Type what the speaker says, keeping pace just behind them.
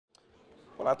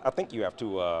Well, I think you have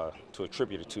to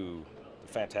attribute it to the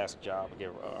fantastic job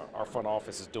again, our front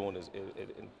office is doing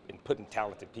in putting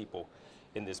talented people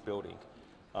in this building.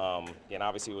 And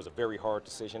obviously, it was a very hard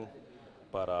decision,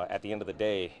 but at the end of the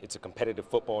day, it's a competitive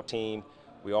football team.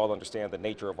 We all understand the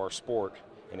nature of our sport,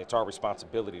 and it's our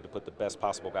responsibility to put the best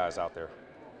possible guys out there.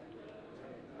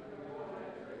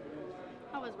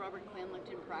 How has Robert Quinn looked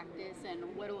in practice,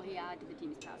 and what will he add to the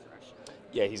team's pass rush?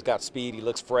 Yeah, he's got speed. He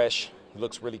looks fresh. He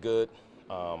looks really good.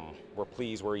 We're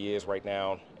pleased where he is right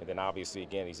now. And then obviously,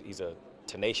 again, he's a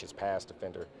tenacious pass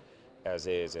defender, as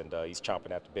is, and he's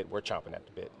chomping at the bit. We're chomping at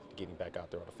the bit to get him back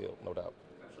out there on the field, no doubt.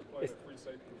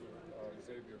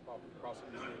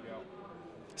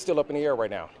 Still up in the air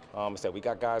right now. So we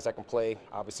got guys that can play.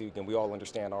 Obviously, again, we all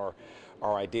understand our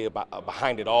idea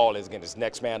behind it all is, again, this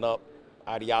next man up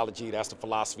ideology. That's the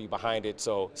philosophy behind it.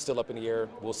 So still up in the air.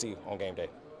 We'll see on game day.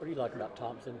 What do you like about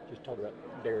Thompson? Just talk about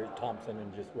Darius Thompson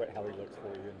and just how he looks for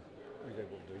you and what he's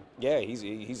able to do. Yeah,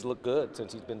 he's looked good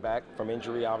since he's been back from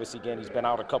injury. Obviously, again, he's been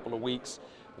out a couple of weeks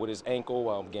with his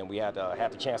ankle. Again, we had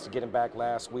the chance to get him back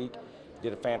last week.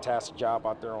 Did a fantastic job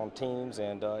out there on teams,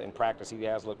 and in practice, he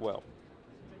has looked well.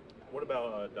 What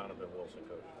about Donovan Wilson,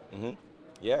 Coach? Mm-hmm.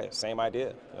 Yeah, same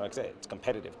idea. Like I said, it's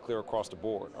competitive, clear across the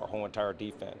board, our whole entire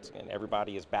defense, and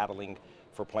everybody is battling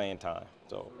for playing time.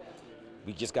 So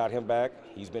we just got him back.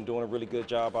 He's been doing a really good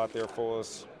job out there for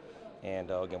us,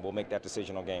 and again, we'll make that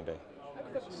decision on game day.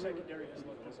 How the secondary has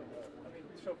looked as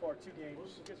so far 2 games?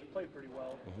 You guys have played pretty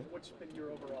well. Mm-hmm. What's been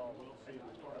your overall favorite?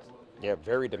 Yeah,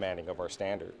 very demanding of our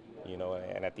standard,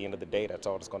 and at the end of the day, that's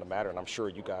all that's going to matter. And I'm sure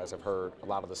you guys have heard a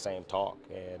lot of the same talk,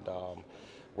 and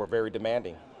we're very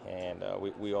demanding, and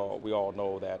we all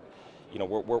know that,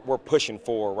 we're pushing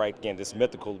for, right, again, this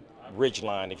mythical ridge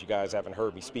line. If you guys haven't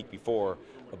heard me speak before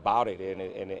about it,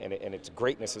 and its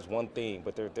greatness is one thing,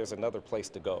 but there's another place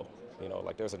to go.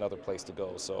 There's another place to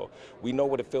go. So we know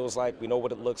what it feels like, we know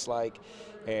what it looks like,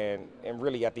 and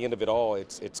really at the end of it all,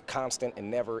 it's constant and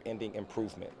never-ending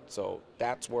improvement. So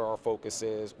that's where our focus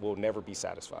is. We'll never be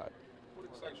satisfied. What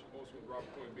excites you most with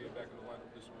Robert Quinn being back in the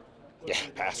lineup this week?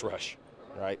 Yeah, pass rush,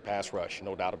 right? Pass rush,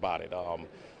 no doubt about it.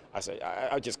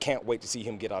 I just can't wait to see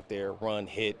him get out there, run,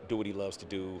 hit, do what he loves to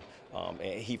do, and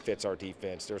he fits our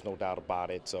defense. There's no doubt about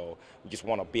it. So we just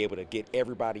want to be able to get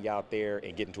everybody out there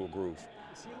and get into a groove.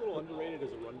 Is he a little underrated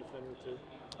as a run defender too?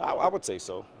 I would say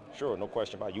so. Sure, no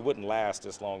question about it. You wouldn't last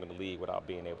this long in the league without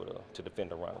being able to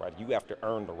defend a run, right? You have to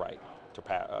earn the right to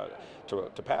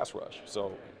pass rush.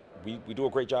 So we do a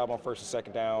great job on first and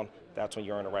second down. That's when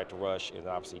you earn the right to rush, and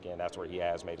obviously, again, that's where he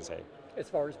has made his hay. As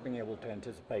far as being able to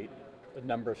anticipate the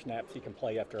number of snaps he can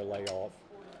play after a layoff,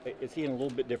 is he in a little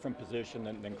bit different position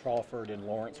than Crawford and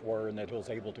Lawrence were, in that he was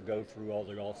able to go through all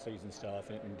the off-season stuff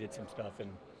and did some stuff in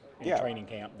training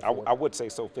camp before? I would say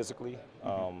so physically.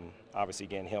 Obviously,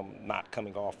 again, him not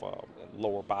coming off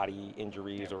lower body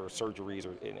injuries or surgeries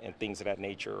and things of that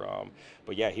nature.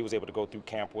 But yeah, he was able to go through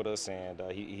camp with us, and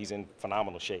he's in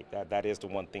phenomenal shape. That is the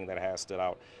one thing that has stood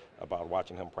out about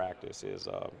watching him practice is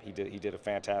he did a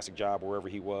fantastic job wherever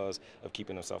he was of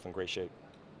keeping himself in great shape.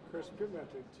 Kris, getting back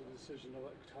to the decision to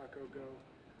let Taco go,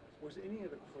 was any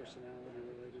of the personality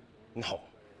related?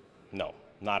 No,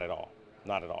 not at all.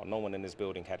 Not at all. No one in this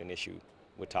building had an issue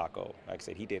with Taco. Like I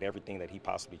said, he did everything that he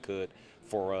possibly could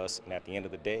for us, and at the end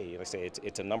of the day, like I say,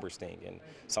 it's a numbers thing, and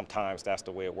sometimes that's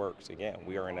the way it works. Again,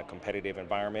 we are in a competitive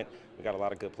environment. We got a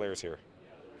lot of good players here.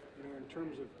 In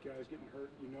terms of guys getting hurt,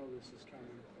 this is coming.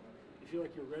 You feel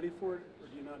like you're ready for it, or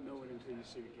do you not know it until you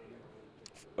see a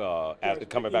game?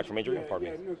 Coming back from injury,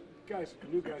 new guys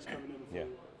coming in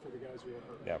for the guys who are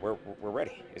hurt. Yeah, we're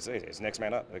ready. It's next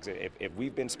man up. Like I said, if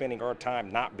we've been spending our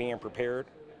time not being prepared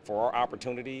for our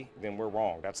opportunity, then we're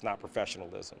wrong. That's not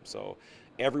professionalism. So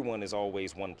everyone is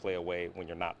always one play away when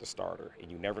you're not the starter,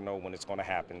 and you never know when it's going to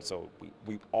happen. So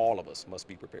we all of us must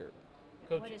be prepared.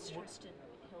 Coach, what has Tristan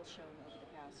Hill shown over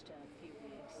the past few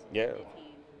weeks? Yeah. If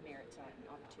he merits an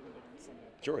opportunity to consider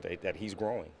it? Sure, that he's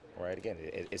growing. Right. Again,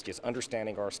 it's just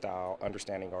understanding our style,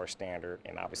 understanding our standard,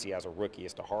 and obviously as a rookie,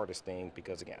 it's the hardest thing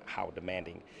because, again, how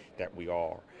demanding that we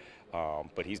are.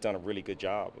 But he's done a really good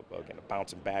job of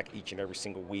bouncing back each and every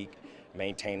single week,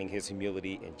 maintaining his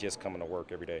humility, and just coming to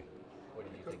work every day. What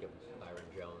did you think of Byron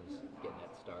Jones getting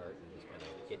that start and just kind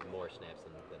of getting more snaps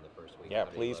than the first week? Yeah,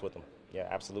 pleased with him. Yeah,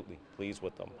 absolutely pleased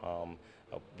with them.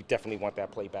 We definitely want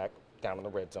that play back down in the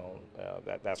red zone.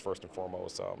 That's first and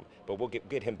foremost. But we'll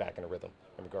get him back in the rhythm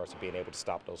in regards to being able to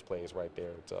stop those plays right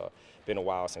there. It's been a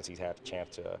while since he's had the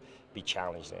chance to be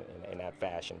challenged in that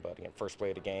fashion. But again, first play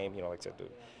of the game, like I said,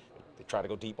 they try to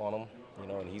go deep on him,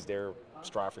 and he's there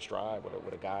stride for stride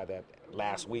with a guy that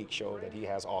last week showed that he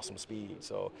has awesome speed.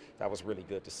 So that was really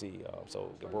good to see.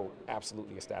 So we're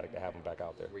absolutely ecstatic to have him back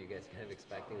out there. Were you guys kind of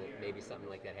expecting that maybe something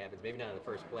like that happens? Maybe not on the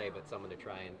first play, but someone to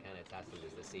try and kind of test them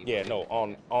just to see. Yeah, no,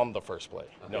 on the first play.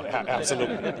 No,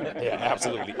 absolutely. Yeah,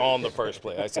 absolutely. On the first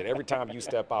play. I said every time you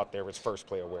step out there, it's first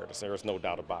play awareness. There's no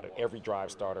doubt about it. Every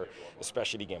drive starter,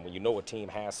 especially again when you know a team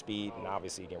has speed, and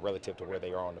obviously again relative to where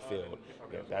they are on the field,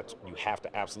 you have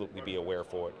to absolutely be aware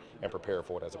for it and prepare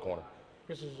for it as a corner.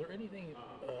 Kris, is there anything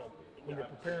when you're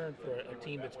preparing for a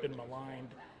team that's been maligned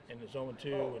and is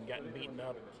 0-2 and gotten beaten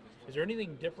up? Is there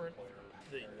anything different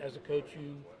that, as a coach,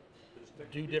 you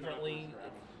do differently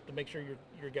to make sure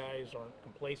your guys aren't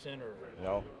complacent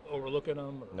or overlooking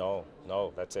them? Or?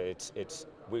 No. That's it.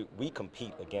 We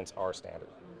compete against our standard.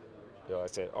 I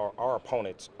said our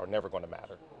opponents are never going to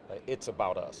matter. It's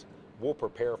about us. We'll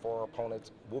prepare for our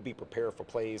opponents. We'll be prepared for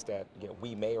plays that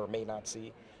we may or may not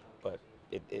see, but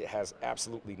it has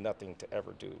absolutely nothing to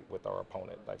ever do with our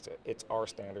opponent. Like I said, it's our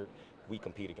standard. We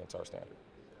compete against our standard.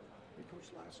 Hey,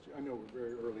 Coach, last year, I know we're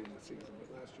very early in the season, but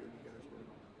last year you guys were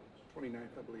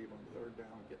 29th, I believe, on third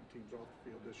down, getting teams off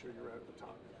the field. This year you're right at the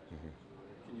top. Mm-hmm.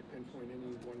 Can you pinpoint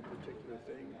any one particular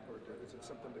thing, or is it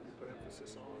something that you put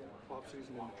emphasis on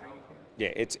off-season in the training camp?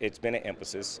 Yeah, it's been an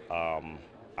emphasis.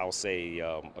 I'll say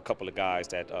a couple of guys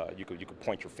that you could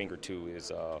point your finger to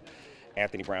is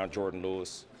Anthony Brown, Jordan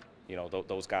Lewis.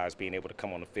 Those guys being able to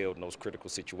come on the field in those critical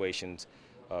situations.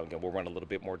 Again, we'll run a little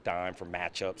bit more dime for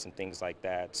matchups and things like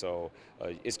that. So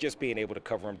it's just being able to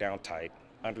cover them down tight,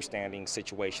 understanding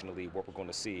situationally what we're going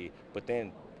to see. But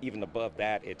then even above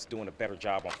that, it's doing a better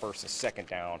job on first and second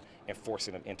down and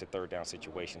forcing them into third down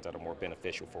situations that are more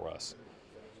beneficial for us.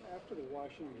 After the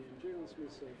Washington game, Jalen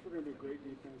Smith said, if we're going to be a great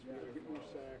defense, we're going to get more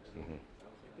sacks. Mm-hmm.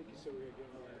 I think he said we're going to get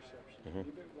another interception. Mm-hmm.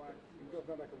 You've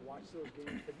gone back and watched those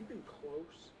games. Have you been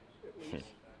close, at least,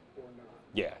 or not?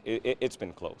 Yeah, it's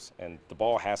been close, and the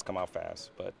ball has come out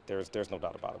fast, but there's no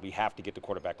doubt about it. We have to get the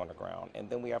quarterback on the ground, and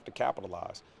then we have to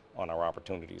capitalize on our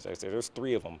opportunities. I said there's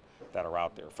 3 of them that are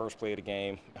out there. First play of the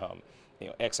game,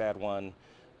 X had one,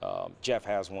 Jeff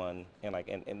has one,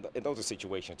 and those are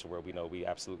situations where we know we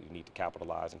absolutely need to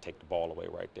capitalize and take the ball away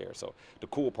right there. So the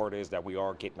cool part is that we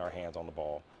are getting our hands on the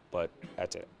ball, but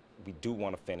that's it. We do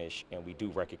want to finish, and we do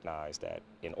recognize that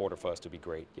in order for us to be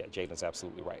great, yeah, Jalen's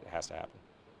absolutely right. It has to happen.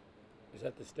 Is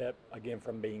that the step, again,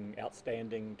 from being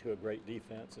outstanding to a great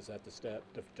defense? Is that the step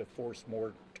to force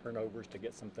more turnovers to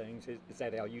get some things? Is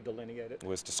that how you delineate it?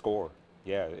 Well, it's to score.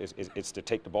 Yeah, it's to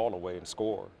take the ball away and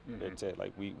score. Mm-hmm. It's it.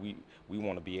 Like we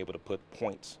want to be able to put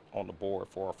points on the board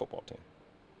for our football team.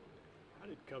 How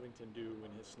did Covington do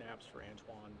in his snaps for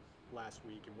Antoine last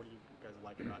week, and what do you guys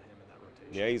like about him in that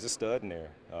rotation? Yeah, he's a stud in there.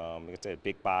 It's a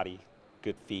big body,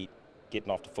 good feet,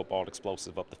 getting off the football,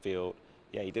 explosive up the field.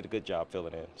 Yeah, he did a good job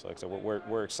filling in. So like I said,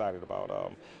 we're excited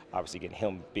about obviously getting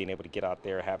him being able to get out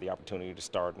there, have the opportunity to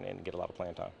start and get a lot of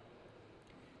playing time.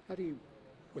 How do you,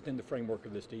 within the framework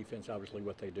of this defense, obviously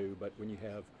what they do, but when you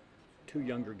have 2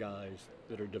 younger guys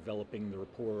that are developing the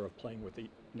rapport of playing with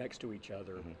next to each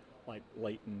other, mm-hmm. like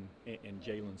Leighton and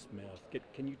Jalen Smith,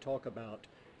 can you talk about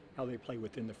how they play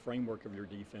within the framework of your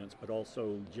defense, but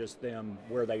also just them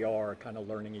where they are, kind of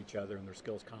learning each other and their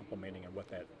skills complementing, and what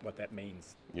that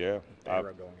means? Yeah,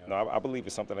 I believe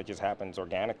it's something that just happens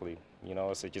organically.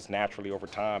 It's just naturally over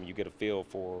time you get a feel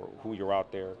for who you're out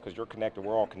there because you're connected.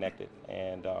 We're all connected,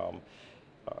 and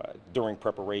during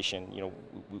preparation,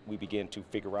 we begin to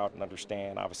figure out and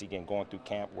understand. Obviously, again, going through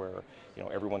camp where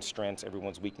everyone's strengths,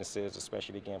 everyone's weaknesses,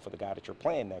 especially again for the guy that you're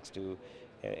playing next to.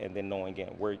 And then knowing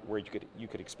again where you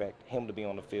could expect him to be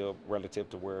on the field relative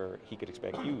to where he could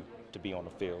expect you to be on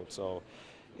the field. So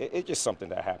it's just something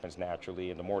that happens naturally,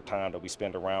 and the more time that we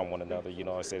spend around one another,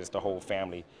 I said it's the whole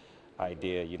family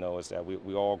idea. Is that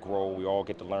we all grow, we all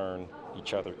get to learn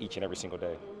each other each and every single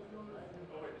day.